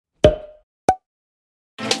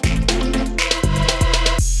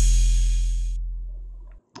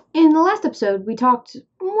In the last episode, we talked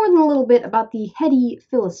more than a little bit about the heady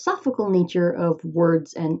philosophical nature of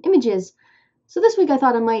words and images, so this week I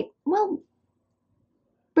thought I might,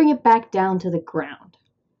 bring it back down to the ground.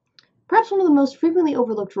 Perhaps one of the most frequently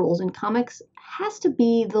overlooked roles in comics has to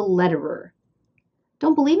be the letterer.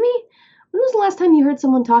 Don't believe me? When was the last time you heard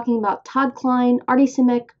someone talking about Todd Klein, Artie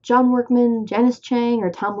Simek, John Workman, Janice Chang, or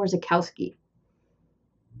Tom Warzikowski?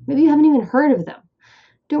 Maybe you haven't even heard of them.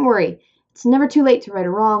 Don't worry, it's never too late to right a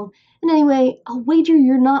wrong, and anyway, I'll wager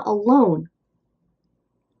you're not alone.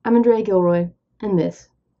 I'm Andrea Gilroy, and this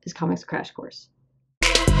is Comics Crash Course.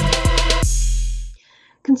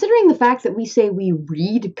 Considering the fact that we say we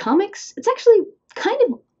read comics, it's actually kind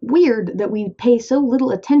of weird that we pay so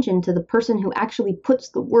little attention to the person who actually puts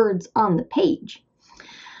the words on the page.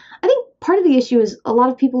 I think part of the issue is a lot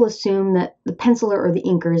of people assume that the penciler or the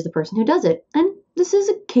inker is the person who does it, and this is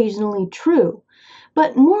occasionally true.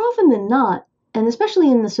 But more often than not, and especially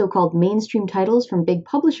in the so-called mainstream titles from big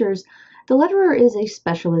publishers, the letterer is a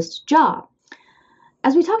specialist job.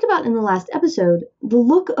 As we talked about in the last episode, the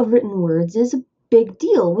look of written words is a big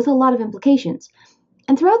deal with a lot of implications.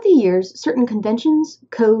 And throughout the years, certain conventions,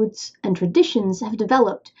 codes, and traditions have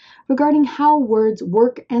developed regarding how words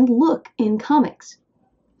work and look in comics.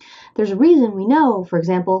 There's a reason we know, for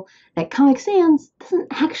example, that Comic Sans doesn't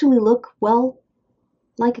actually look,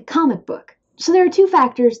 like a comic book. So there are two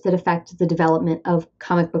factors that affect the development of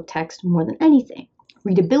comic book text more than anything: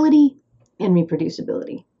 readability and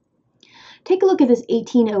reproducibility. Take a look at this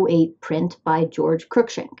 1808 print by George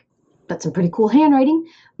Cruikshank. That's some pretty cool handwriting,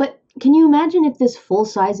 but can you imagine if this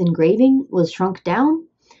full-size engraving was shrunk down?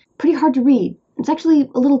 Pretty hard to read. It's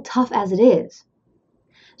actually a little tough as it is.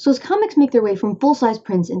 So as comics make their way from full-size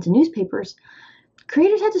prints into newspapers,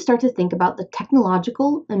 creators had to start to think about the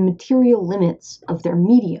technological and material limits of their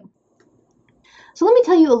medium. So let me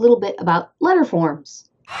tell you a little bit about letter forms.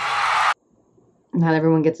 Not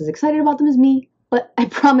everyone gets as excited about them as me, but I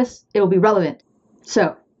promise it will be relevant.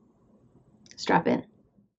 So, strap in.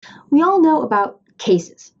 We all know about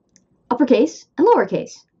cases. Uppercase and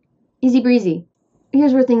lowercase. Easy breezy.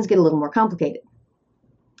 Here's where things get a little more complicated.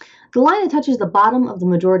 The line that touches the bottom of the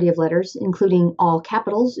majority of letters, including all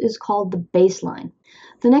capitals, is called the baseline.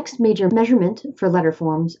 The next major measurement for letter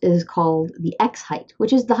forms is called the X height,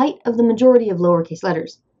 which is the height of the majority of lowercase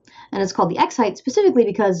letters. And it's called the X height specifically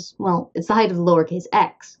because, it's the height of the lowercase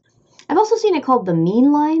x. I've also seen it called the mean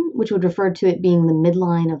line, which would refer to it being the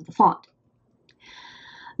midline of the font.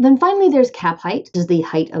 Then finally there's cap height, which is the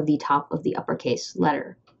height of the top of the uppercase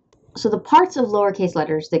letter. So the parts of lowercase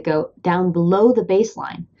letters that go down below the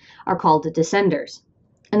baseline are called descenders,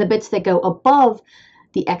 and the bits that go above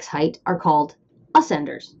the X height are called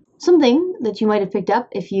ascenders. Something that you might have picked up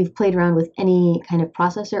if you've played around with any kind of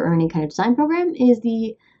processor or any kind of design program is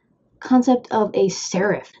the concept of a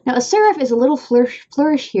serif. Now, a serif is a little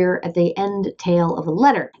flourish here at the end tail of a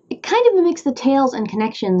letter. It kind of mimics the tails and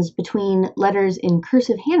connections between letters in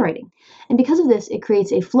cursive handwriting, and because of this, it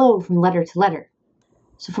creates a flow from letter to letter.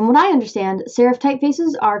 So from what I understand, serif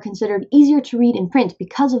typefaces are considered easier to read in print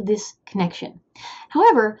because of this connection.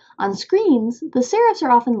 However, on screens, the serifs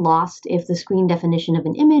are often lost if the screen definition of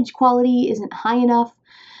an image quality isn't high enough,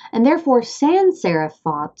 and therefore sans serif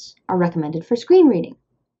fonts are recommended for screen reading.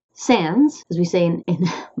 Sans, as we say in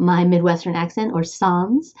my Midwestern accent, or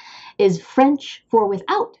sans, is French for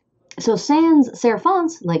without. So sans serif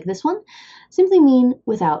fonts, like this one, simply mean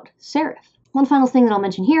without serif. One final thing that I'll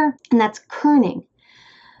mention here, and that's kerning.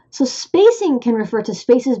 So spacing can refer to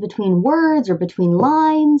spaces between words or between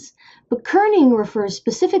lines, but kerning refers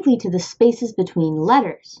specifically to the spaces between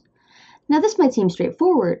letters. Now this might seem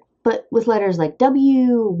straightforward, but with letters like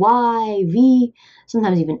W, Y, V,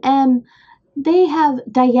 sometimes even M, they have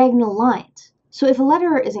diagonal lines. So if a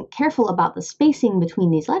letterer isn't careful about the spacing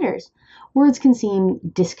between these letters, words can seem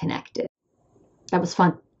disconnected. That was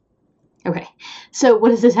fun. Okay, so what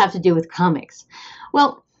does this have to do with comics?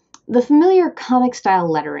 Well, the familiar comic-style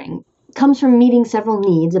lettering comes from meeting several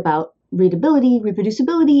needs about readability,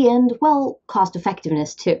 reproducibility, and,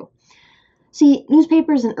 cost-effectiveness too. See,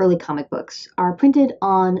 newspapers and early comic books are printed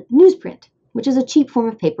on newsprint, which is a cheap form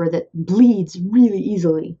of paper that bleeds really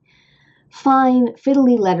easily. Fine,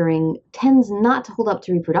 fiddly lettering tends not to hold up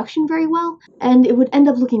to reproduction very well, and it would end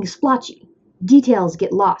up looking splotchy. Details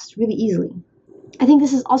get lost really easily. I think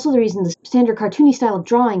this is also the reason the standard cartoony style of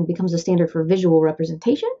drawing becomes a standard for visual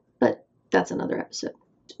representation, but that's another episode.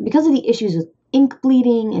 Because of the issues with ink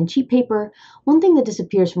bleeding and cheap paper, one thing that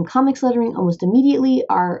disappears from comics lettering almost immediately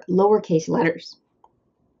are lowercase letters.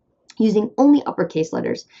 Using only uppercase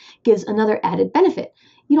letters gives another added benefit.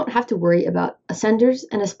 You don't have to worry about ascenders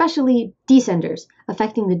and especially descenders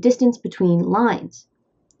affecting the distance between lines.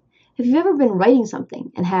 If you've ever been writing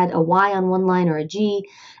something and had a Y on one line or a G,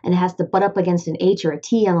 and it has to butt up against an H or a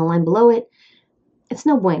T on the line below it, it's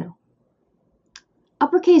no bueno.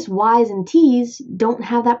 Uppercase Y's and T's don't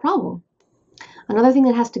have that problem. Another thing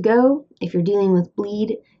that has to go, if you're dealing with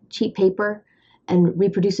bleed, cheap paper, and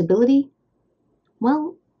reproducibility,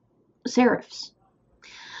 well, serifs.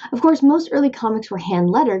 Of course, most early comics were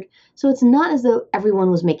hand-lettered, so it's not as though everyone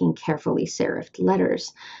was making carefully serifed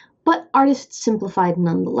letters, but artists simplified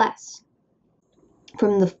nonetheless.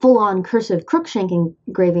 From the full-on cursive Crookshank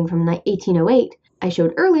engraving from 1808 I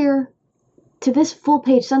showed earlier, to this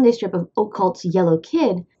full-page Sunday strip of Occult's Yellow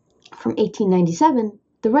Kid from 1897,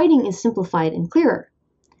 the writing is simplified and clearer.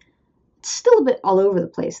 It's still a bit all over the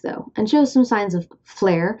place, though, and shows some signs of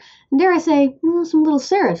flair, and dare I say, some little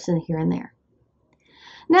serifs in here and there.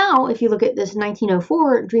 Now, if you look at this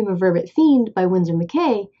 1904 Dream of Verbit Fiend by Winsor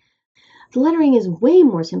McCay, the lettering is way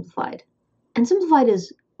more simplified. And simplified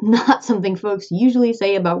is not something folks usually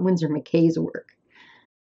say about Winsor McCay's work.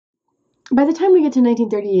 By the time we get to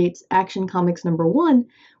 1938's Action Comics #1,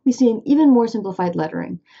 we see an even more simplified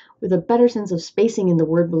lettering, with a better sense of spacing in the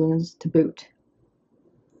word balloons to boot.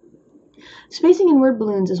 Spacing in word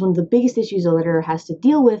balloons is one of the biggest issues a letterer has to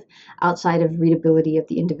deal with outside of readability of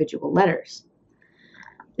the individual letters.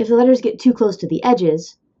 If the letters get too close to the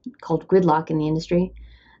edges, called gridlock in the industry,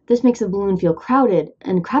 this makes the balloon feel crowded,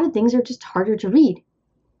 and crowded things are just harder to read.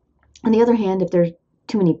 On the other hand, if there's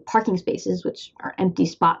too many parking spaces, which are empty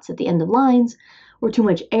spots at the end of lines, or too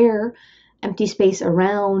much air, empty space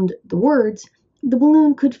around the words, the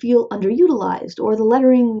balloon could feel underutilized, or the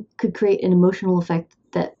lettering could create an emotional effect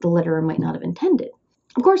that the letterer might not have intended.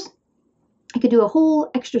 Of course, I could do a whole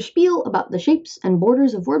extra spiel about the shapes and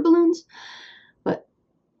borders of word balloons, but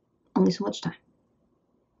only so much time.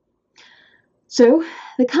 So,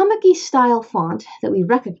 the comic-y style font that we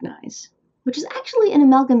recognize, which is actually an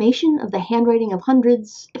amalgamation of the handwriting of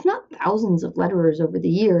hundreds, if not thousands of letterers over the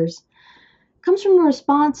years, comes from a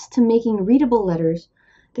response to making readable letters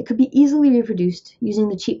that could be easily reproduced using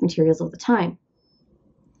the cheap materials of the time.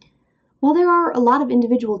 While there are a lot of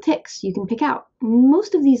individual ticks you can pick out,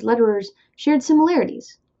 most of these letterers shared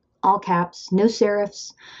similarities. All caps, no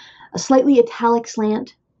serifs, a slightly italic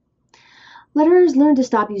slant. Letterers learned to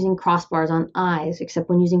stop using crossbars on I's except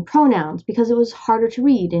when using pronouns because it was harder to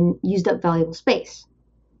read and used up valuable space.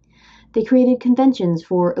 They created conventions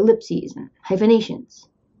for ellipses and hyphenations.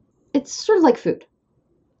 It's sort of like food.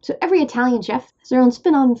 So every Italian chef has their own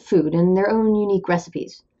spin on food and their own unique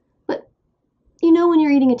recipes. But you know when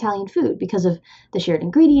you're eating Italian food because of the shared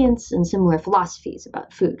ingredients and similar philosophies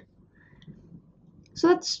about food. So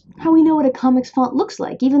that's how we know what a comics font looks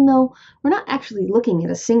like, even though we're not actually looking at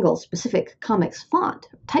a single specific comics font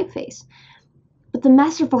or typeface, but the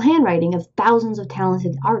masterful handwriting of thousands of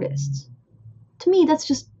talented artists. To me, that's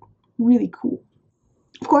just really cool.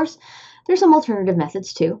 Of course, there's some alternative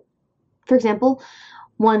methods too. For example,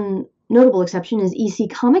 one notable exception is EC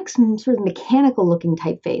Comics' sort of mechanical-looking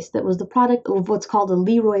typeface that was the product of what's called a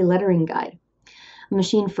Leroy lettering guide, a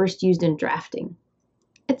machine first used in drafting.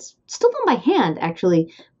 It's still done by hand,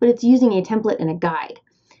 actually, but it's using a template and a guide.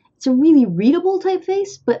 It's a really readable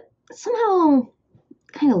typeface, but somehow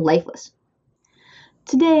kind of lifeless.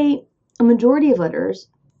 Today, a majority of letterers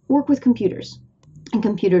work with computers and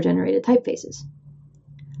computer-generated typefaces.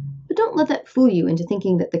 But don't let that fool you into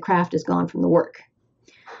thinking that the craft is gone from the work.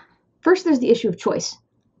 First, there's the issue of choice.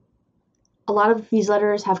 A lot of these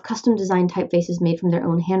letterers have custom-designed typefaces made from their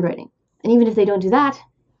own handwriting. And even if they don't do that,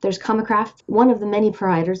 there's Comicraft, one of the many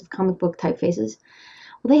providers of comic book typefaces.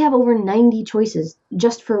 Well, they have over 90 choices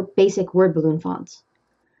just for basic word balloon fonts.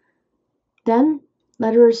 Then,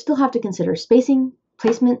 letterers still have to consider spacing,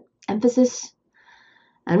 placement, emphasis,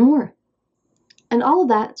 and more. And all of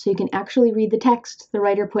that so you can actually read the text the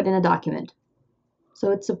writer put in a document. So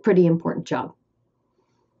it's a pretty important job.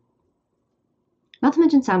 Not to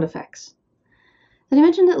mention sound effects. Did I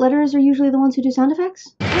mention that letterers are usually the ones who do sound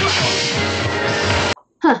effects?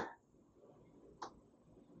 Huh.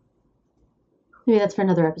 Maybe that's for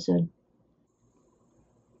another episode.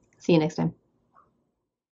 See you next time.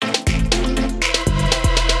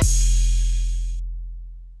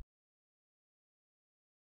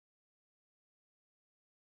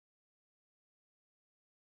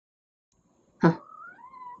 Huh.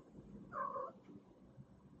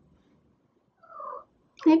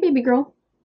 Hey, baby girl.